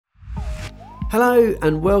Hello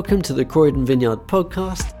and welcome to the Croydon Vineyard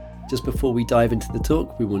podcast. Just before we dive into the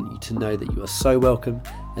talk, we want you to know that you are so welcome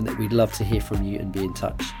and that we'd love to hear from you and be in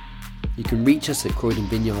touch. You can reach us at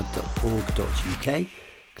croydonvineyard.org.uk,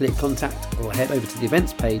 click contact or head over to the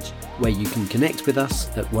events page where you can connect with us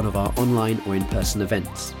at one of our online or in-person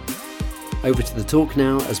events. Over to the talk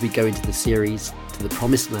now as we go into the series To the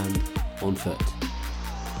Promised Land on Foot.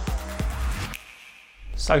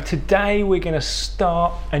 So today we're going to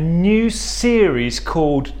start a new series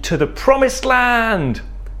called To the Promised Land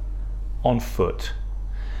on Foot.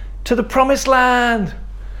 To the Promised Land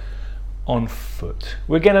on Foot.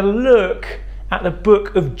 We're going to look at the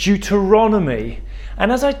book of Deuteronomy.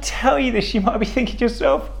 And as I tell you this, you might be thinking to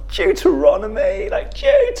yourself, Deuteronomy? Like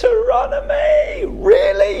Deuteronomy?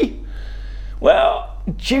 Really? Well,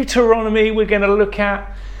 Deuteronomy we're going to look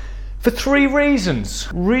at for three reasons.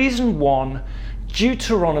 Reason one,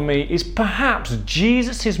 Deuteronomy is perhaps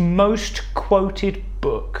Jesus' most quoted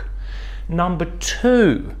book. Number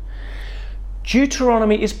two,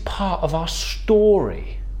 Deuteronomy is part of our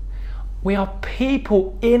story. We are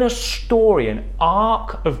people in a story, an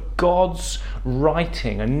arc of God's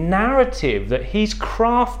writing, a narrative that He's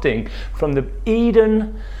crafting from the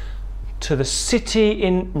Eden to the city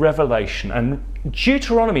in Revelation. And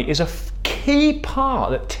Deuteronomy is a key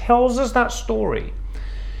part that tells us that story.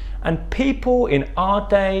 And people in our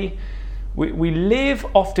day, we live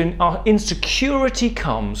often, our insecurity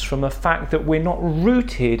comes from the fact that we're not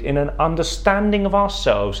rooted in an understanding of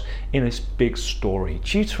ourselves in this big story.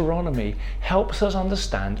 Deuteronomy helps us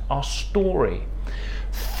understand our story.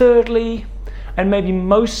 Thirdly, and maybe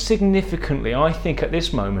most significantly, I think at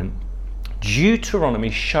this moment,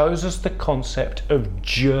 Deuteronomy shows us the concept of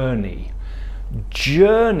journey.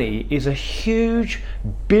 Journey is a huge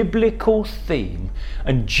biblical theme,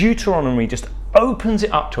 and Deuteronomy just opens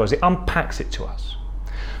it up to us, it unpacks it to us.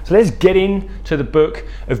 So let's get into the book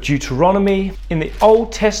of Deuteronomy. In the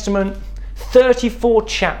Old Testament, 34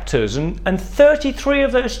 chapters, and 33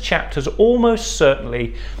 of those chapters almost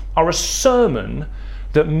certainly are a sermon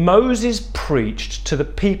that Moses preached to the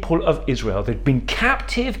people of Israel. They'd been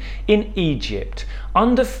captive in Egypt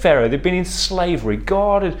under Pharaoh, they'd been in slavery.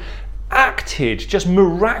 God had acted just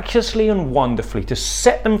miraculously and wonderfully to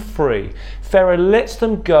set them free. Pharaoh lets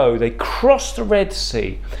them go. They cross the Red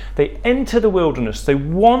Sea. They enter the wilderness. They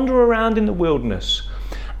wander around in the wilderness.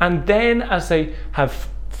 And then as they have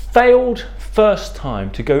failed first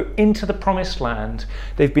time to go into the Promised Land,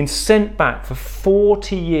 they've been sent back for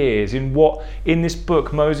 40 years in what in this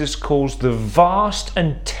book Moses calls the vast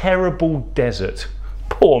and terrible desert.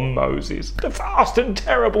 Poor Moses, the vast and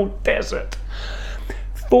terrible desert.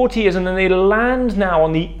 40 years, and then they land now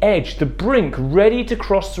on the edge, the brink, ready to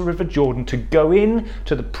cross the River Jordan to go in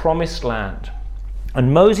to the Promised Land.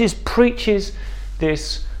 And Moses preaches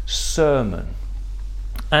this sermon.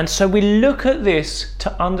 And so we look at this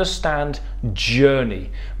to understand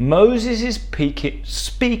journey. Moses is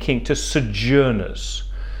speaking to sojourners.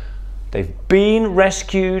 They've been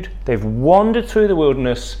rescued, they've wandered through the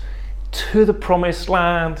wilderness to the Promised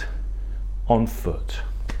Land on foot.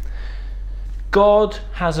 God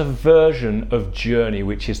has a version of journey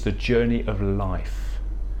which is the journey of life.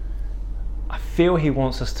 I feel He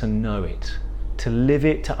wants us to know it, to live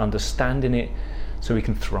it, to understand in it, so we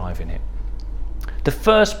can thrive in it. The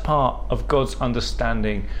first part of God's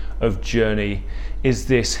understanding of journey is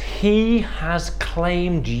this: He has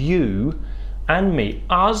claimed you and me,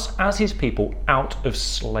 us as His people, out of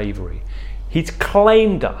slavery. He's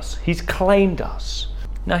claimed us. He's claimed us.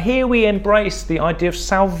 Now here we embrace the idea of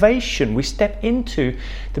salvation. We step into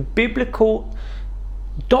the biblical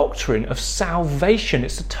doctrine of salvation.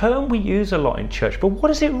 It's a term we use a lot in church, but what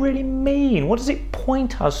does it really mean? What does it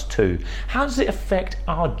point us to? How does it affect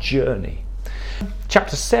our journey?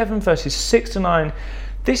 Chapter 7, verses 6 to 9,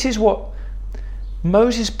 this is what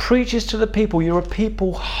Moses preaches to the people. You're a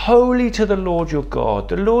people holy to the Lord your God.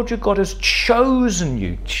 The Lord your God has chosen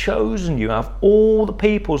you out of all the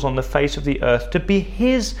peoples on the face of the earth to be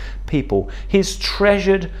His people, His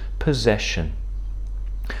treasured possession.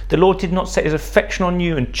 The Lord did not set His affection on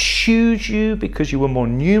you and choose you because you were more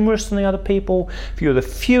numerous than the other people, for you were the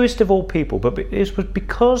fewest of all people, but it was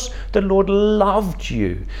because the Lord loved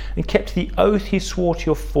you and kept the oath He swore to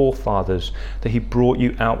your forefathers, that He brought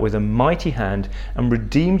you out with a mighty hand and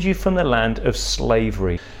redeemed you from the land of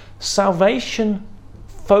slavery. Salvation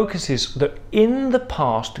focuses that in the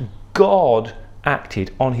past God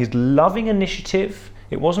acted on His loving initiative.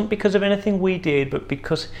 It wasn't because of anything we did, but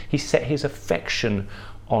because He set His affection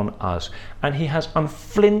on us, and He has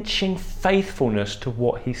unflinching faithfulness to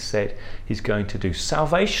what He said He's going to do.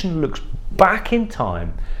 Salvation looks back in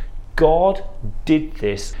time. God did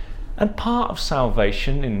this And part of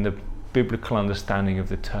salvation in the biblical understanding of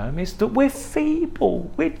the term is that we're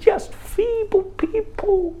feeble. We're just feeble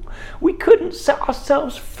people. We couldn't set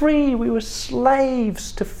ourselves free. We were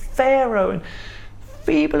slaves to Pharaoh, and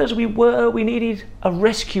feeble as we were, we needed a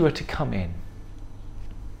rescuer to come in.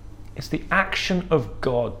 It's the action of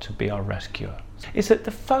God to be our rescuer. It's that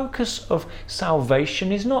the focus of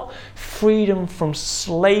salvation is not freedom from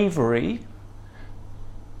slavery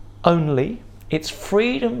only. It's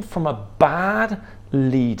freedom from a bad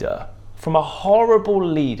leader, from a horrible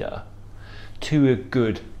leader to a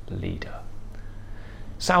good leader.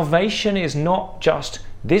 Salvation is not just,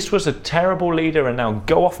 this was a terrible leader and now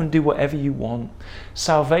go off and do whatever you want.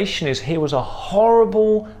 Salvation is, here was a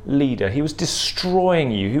horrible leader. He was destroying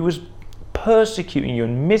you. He was persecuting you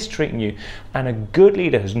and mistreating you. And a good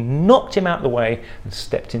leader has knocked him out of the way and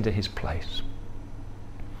stepped into his place.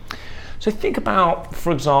 So think about,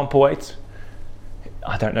 for example,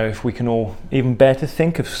 I don't know if we can all even bear to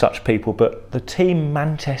think of such people, but the team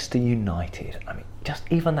Manchester United. I mean, just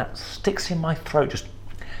even that sticks in my throat, just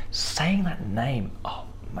saying that name. Oh,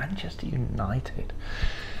 Manchester United.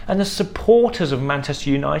 And the supporters of Manchester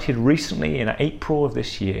United recently, in April of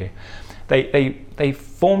this year, they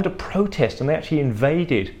formed a protest and they actually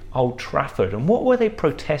invaded Old Trafford. And what were they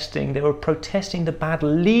protesting? They were protesting the bad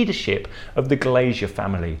leadership of the Glazer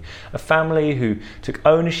family, a family who took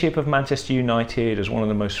ownership of Manchester United as one of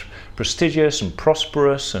the most prestigious and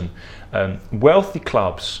prosperous and wealthy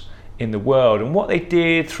clubs in the world. And what they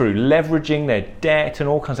did through leveraging their debt and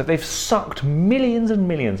all kinds of, they've sucked millions and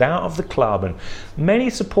millions out of the club. And many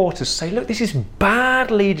supporters say, look, this is bad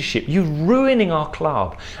leadership. You're ruining our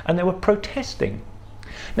club. And they were protesting.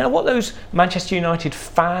 Now, what those Manchester United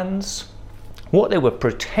fans, what they were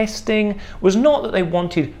protesting was not that they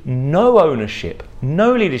wanted no ownership,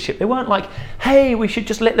 no leadership. They weren't like, hey, we should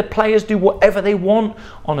just let the players do whatever they want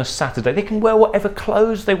on a Saturday. They can wear whatever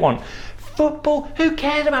clothes they want. Football, who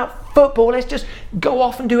cares about football? Let's just go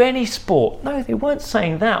off and do any sport. No, they weren't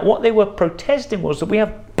saying that. What they were protesting was that we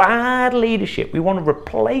have bad leadership. We want to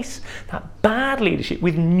replace that bad leadership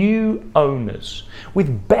with new owners,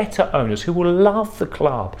 with better owners who will love the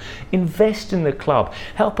club, invest in the club,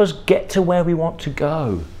 help us get to where we want to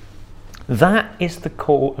go. That is the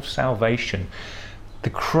call of salvation. The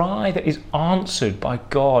cry that is answered by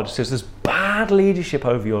God says there's bad leadership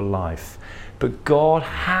over your life. But God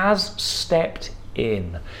has stepped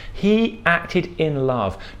in. He acted in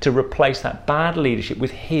love to replace that bad leadership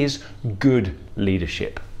with his good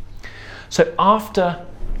leadership. So after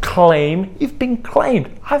claim, you've been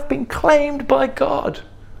claimed. I've been claimed by God.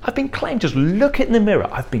 I've been claimed. Just look in the mirror.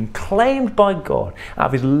 I've been claimed by God. Out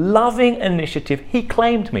of his loving initiative, he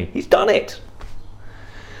claimed me. He's done it.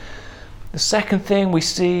 The second thing we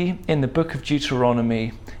see in the book of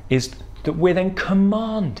Deuteronomy is that we're then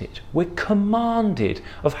commanded. We're commanded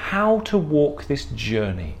of how to walk this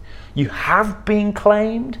journey. You have been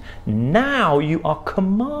claimed. Now you are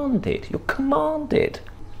commanded. You're commanded.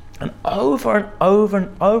 And over and over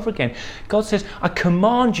and over again, God says, I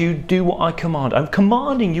command you, do what I command. I'm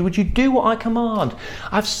commanding you, would you do what I command?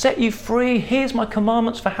 I've set you free. Here's my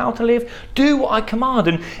commandments for how to live. Do what I command.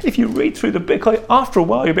 And if you read through the book, after a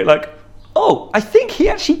while, you're a bit like, oh, I think he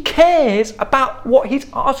actually cares about what he's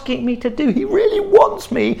asking me to do. He really wants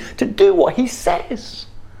me to do what he says.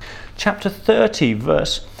 Chapter 30,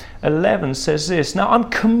 verse 11 says this, now I'm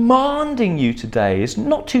commanding you today. It's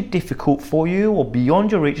not too difficult for you or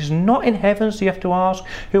beyond your reach. It's not in heaven, so you have to ask,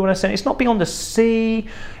 who will I send? It's not beyond the sea.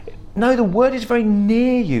 No, the word is very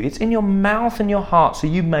near you. It's in your mouth and your heart, so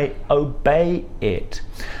you may obey it.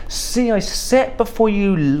 See, I set before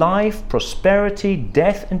you life, prosperity,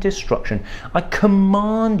 death, and destruction. I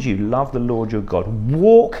command you, love the Lord your God.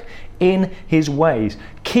 Walk in his ways.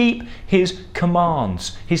 Keep his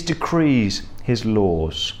commands, his decrees, his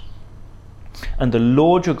laws. And the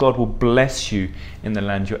Lord your God will bless you in the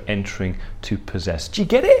land you're entering to possess. Do you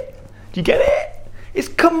get it? Do you get it? It's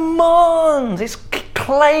commands. It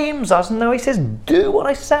claims us. No, he says, do what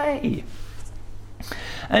I say.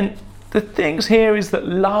 And the things here is that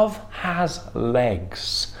love has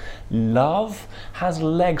legs. Love has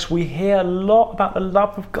legs. We hear a lot about the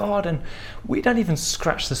love of God, and we don't even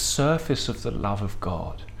scratch the surface of the love of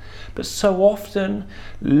God. But so often,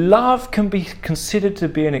 love can be considered to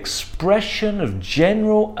be an expression of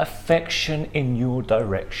general affection in your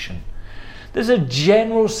direction. There's a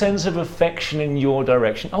general sense of affection in your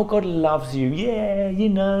direction. Oh, God loves you. Yeah, you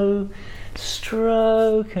know,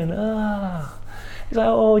 stroke and He's like,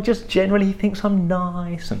 oh, just generally he thinks I'm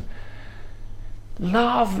nice. And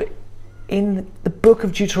love in the book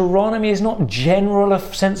of Deuteronomy is not general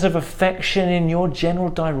sense of affection in your general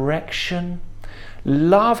direction.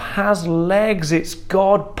 Love has legs. It's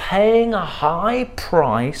God paying a high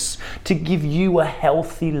price to give you a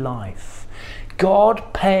healthy life.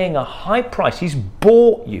 God paying a high price. He's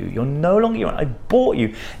bought you. You're no longer your own. I bought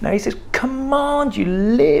you. Now he says, command you,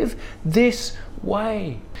 live this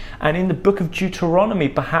way. And in the book of Deuteronomy,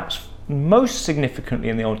 perhaps most significantly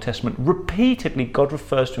in the Old Testament, repeatedly God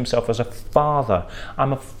refers to himself as a father.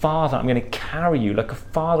 I'm a father. I'm going to carry you. Like a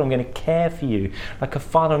father, I'm going to care for you. Like a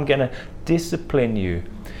father, I'm going to discipline you.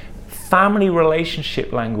 Family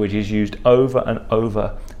relationship language is used over and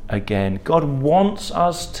over again. God wants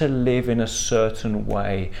us to live in a certain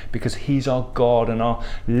way because he's our God, and our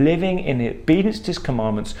living in obedience to his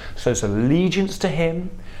commandments shows allegiance to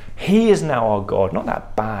him. He is now our God, not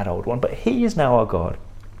that bad old one, but he is now our God.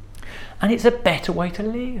 And it's a better way to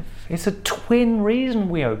live. It's a twin reason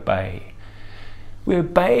we obey. We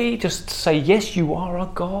obey just to say, yes, you are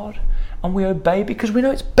our God. And we obey because we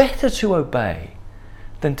know it's better to obey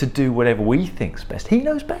than to do whatever we think's best. He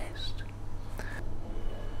knows best.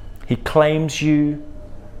 He claims you.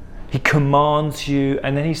 He commands you.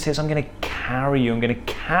 And then he says, I'm going to carry you. I'm going to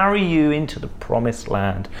carry you into the promised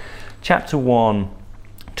land. Chapter 1.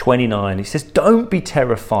 29, he says, don't be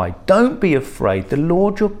terrified, don't be afraid. The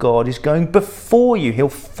Lord your God is going before you. He'll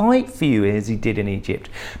fight for you as he did in Egypt,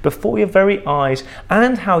 before your very eyes,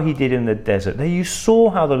 and how he did in the desert. There you saw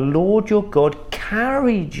how the Lord your God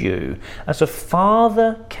carried you as a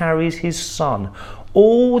father carries his son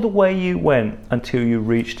all the way you went until you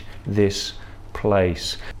reached this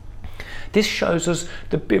place. This shows us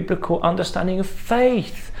the biblical understanding of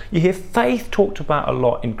faith. You hear faith talked about a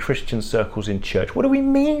lot in Christian circles in church. What do we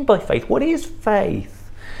mean by faith? What is faith?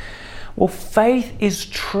 Well, faith is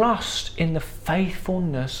trust in the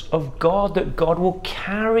faithfulness of God, that God will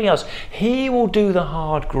carry us. He will do the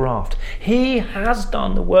hard graft. He has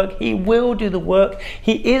done the work. He will do the work.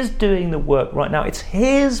 He is doing the work right now. It's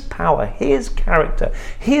his power, his character,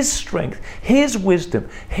 his strength, his wisdom,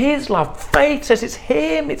 his love. Faith says it's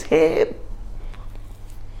him, it's him.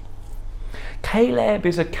 Caleb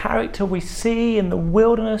is a character we see in the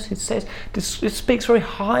wilderness. It says, it speaks very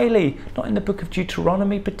highly, not in the book of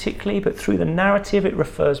Deuteronomy particularly, but through the narrative it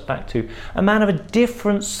refers back to a man of a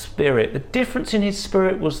different spirit. The difference in his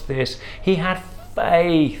spirit was this: he had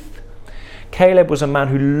faith. Caleb was a man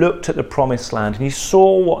who looked at the promised land and he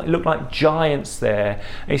saw what looked like giants there.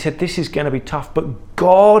 And he said, this is going to be tough, but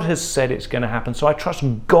God has said it's going to happen. So I trust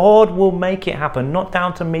God will make it happen. Not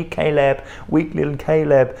down to me, Caleb, weak little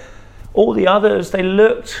Caleb. All the others, they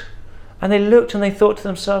looked and they thought to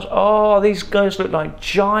themselves, oh, these guys look like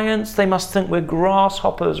giants. They must think we're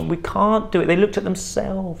grasshoppers and we can't do it. They looked at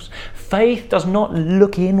themselves. Faith does not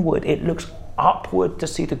look inward. It looks upward to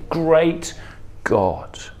see the great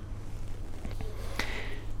God.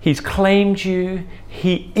 He's claimed you.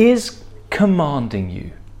 He is commanding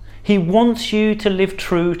you. He wants you to live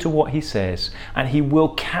true to what he says, and he will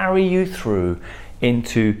carry you through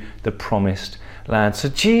into the promised land. So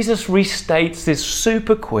Jesus restates this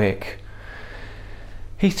super quick.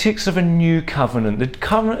 He speaks of a new covenant. The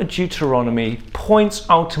covenant of Deuteronomy points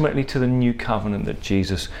ultimately to the new covenant that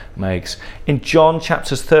Jesus makes. In John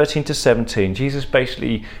chapters 13 to 17, Jesus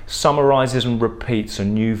basically summarizes and repeats a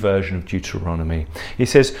new version of Deuteronomy. He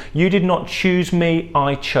says, you did not choose me,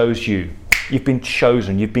 I chose you. You've been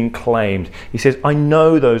chosen, you've been claimed. He says, I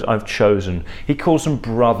know those I've chosen. He calls them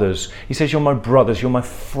brothers. He says, you're my brothers, you're my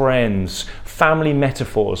friends. Family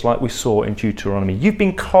metaphors like we saw in Deuteronomy. You've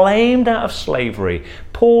been claimed out of slavery.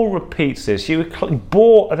 Paul repeats this. You were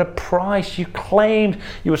bought at a price. You claimed.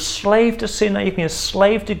 You were a slave to sin. Now you've been a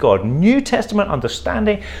slave to God. New Testament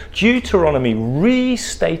understanding. Deuteronomy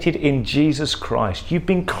restated in Jesus Christ. You've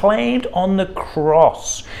been claimed on the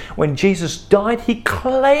cross. When Jesus died, he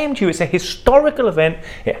claimed you. It's a historical event.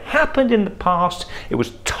 It happened in the past. It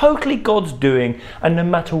was totally God's doing. And no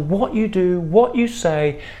matter what you do, what you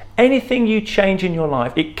say, anything you change in your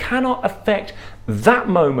life, it cannot affect that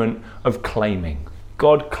moment of claiming.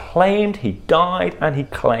 God claimed, he died, and he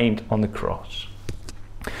claimed on the cross.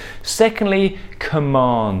 Secondly,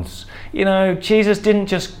 commands. You know, Jesus didn't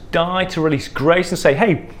just die to release grace and say,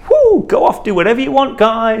 hey, whoo, go off, do whatever you want,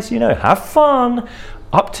 guys. You know, have fun.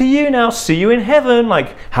 Up to you now. See you in heaven.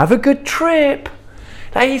 Like, have a good trip.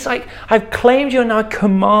 He's like, I've claimed you and now I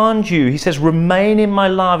command you. He says, remain in my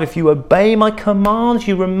love. If you obey my commands,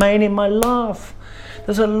 you remain in my love.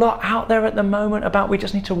 There's a lot out there at the moment about we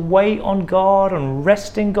just need to wait on God and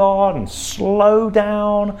rest in God and slow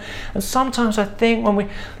down. And sometimes I think when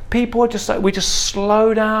people are just like, we just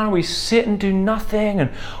slow down, we sit and do nothing,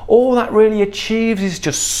 and all that really achieves is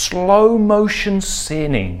just slow motion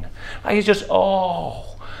sinning. Like it's just,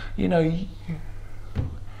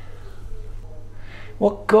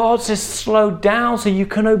 What God says, slow down so you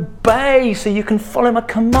can obey, so you can follow my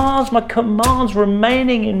commands. My commands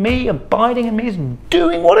remaining in me, abiding in me, is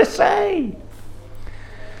doing what I say.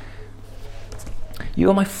 You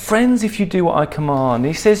are my friends if you do what I command.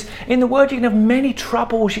 He says, in the word you can have many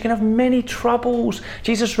troubles. You can have many troubles.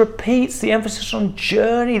 Jesus repeats the emphasis on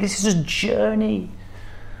journey. This is a journey.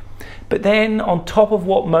 But then on top of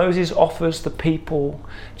what Moses offers the people,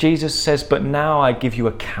 Jesus says, but now I give you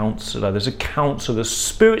a counselor. There's a counselor. The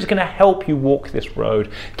Spirit's going to help you walk this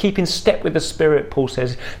road. Keep in step with the Spirit, Paul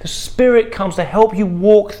says. The Spirit comes to help you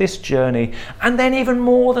walk this journey. And then even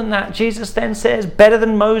more than that, Jesus then says, better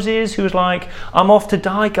than Moses, who was like, I'm off to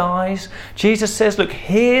die, guys. Jesus says, look,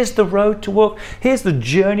 here's the road to walk. Here's the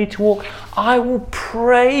journey to walk. I will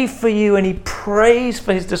pray for you. And he prays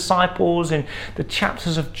for his disciples in the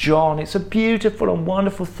chapters of John. It's a beautiful and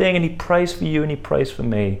wonderful thing, and he prays for you and he prays for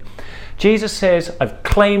me. Jesus says, I've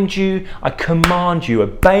claimed you, I command you,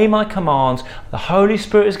 obey my commands. The Holy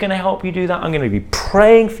Spirit is going to help you do that. I'm going to be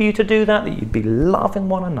praying for you to do that you'd be loving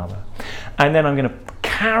one another. And then I'm going to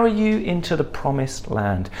carry you into the promised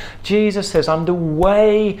land. Jesus says, I'm the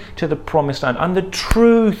way to the promised land. I'm the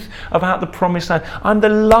truth about the promised land. I'm the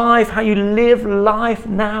life, how you live life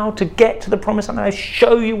now to get to the promised land. I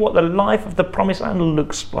show you what the life of the promised land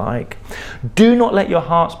looks like. Do not let your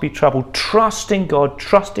hearts be troubled. Trust in God.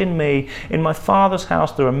 Trust in me. In my Father's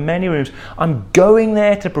house there are many rooms. I'm going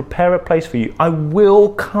there to prepare a place for you. I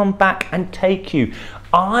will come back and take you.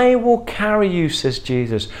 I will carry you, says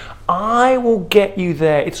Jesus. I will get you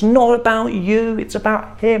there. It's not about you, it's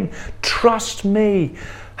about him. Trust me.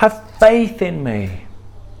 Have faith in me.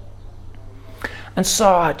 And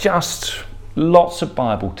so just lots of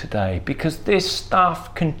Bible today, because this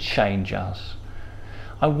stuff can change us.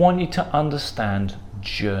 I want you to understand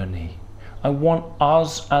journey. I want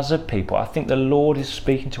us as a people, I think the Lord is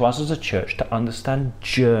speaking to us as a church to understand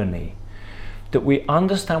journey. That we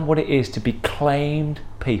understand what it is to be claimed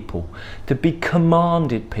people, to be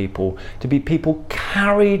commanded people, to be people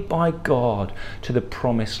carried by God to the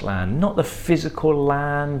promised land. Not the physical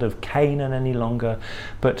land of Canaan any longer,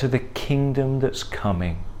 but to the kingdom that's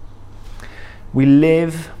coming. We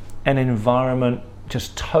live in an environment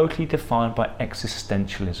just totally defined by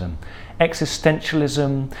existentialism.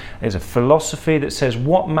 Existentialism is a philosophy that says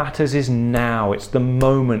what matters is now. It's the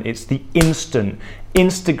moment. It's the instant.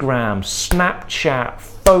 Instagram, Snapchat,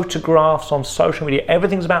 photographs on social media.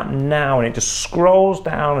 Everything's about now, and it just scrolls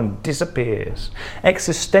down and disappears.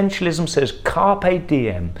 Existentialism says carpe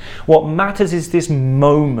diem. What matters is this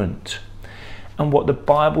moment. And what the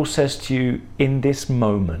Bible says to you in this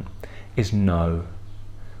moment is no.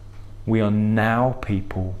 We are now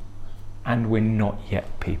people, and we're not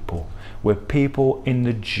yet people. We're people in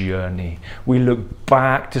the journey. We look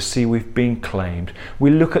back to see we've been claimed.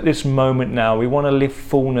 We look at this moment now. We want to live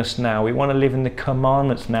fullness now. We want to live in the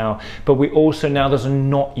commandments now. But we also now, there's a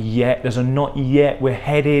not yet. There's a not yet. We're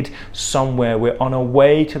headed somewhere. We're on our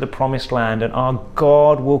way to the promised land, and our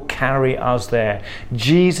God will carry us there.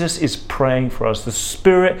 Jesus is praying for us. The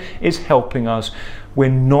Spirit is helping us. We're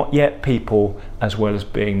not yet people as well as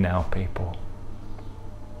being now people.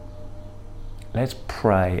 Let's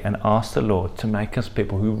pray and ask the Lord to make us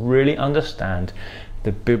people who really understand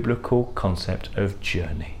the biblical concept of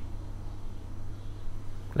journey.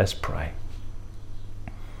 Let's pray.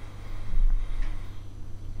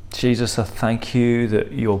 Jesus, I thank you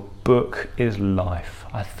that your book is life.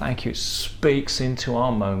 I thank you it speaks into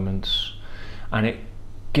our moments, and it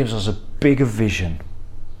gives us a bigger vision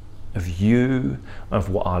of you, of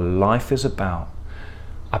what our life is about.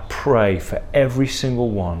 I pray for every single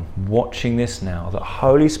one watching this now that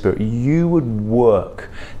Holy Spirit, you would work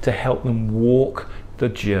to help them walk the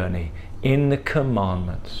journey in the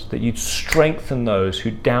commandments, that you'd strengthen those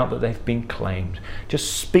who doubt that they've been claimed.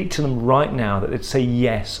 Just speak to them right now that they'd say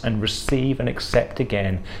yes and receive and accept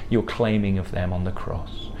again your claiming of them on the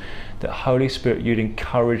cross. That Holy Spirit, you'd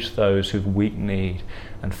encourage those who've weak need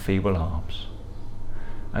and feeble arms.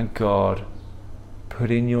 And God, put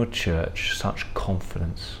in your church such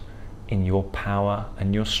confidence in your power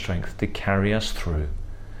and your strength to carry us through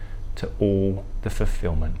to all the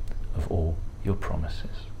fulfillment of all your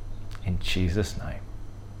promises. In Jesus' name,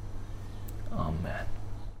 amen.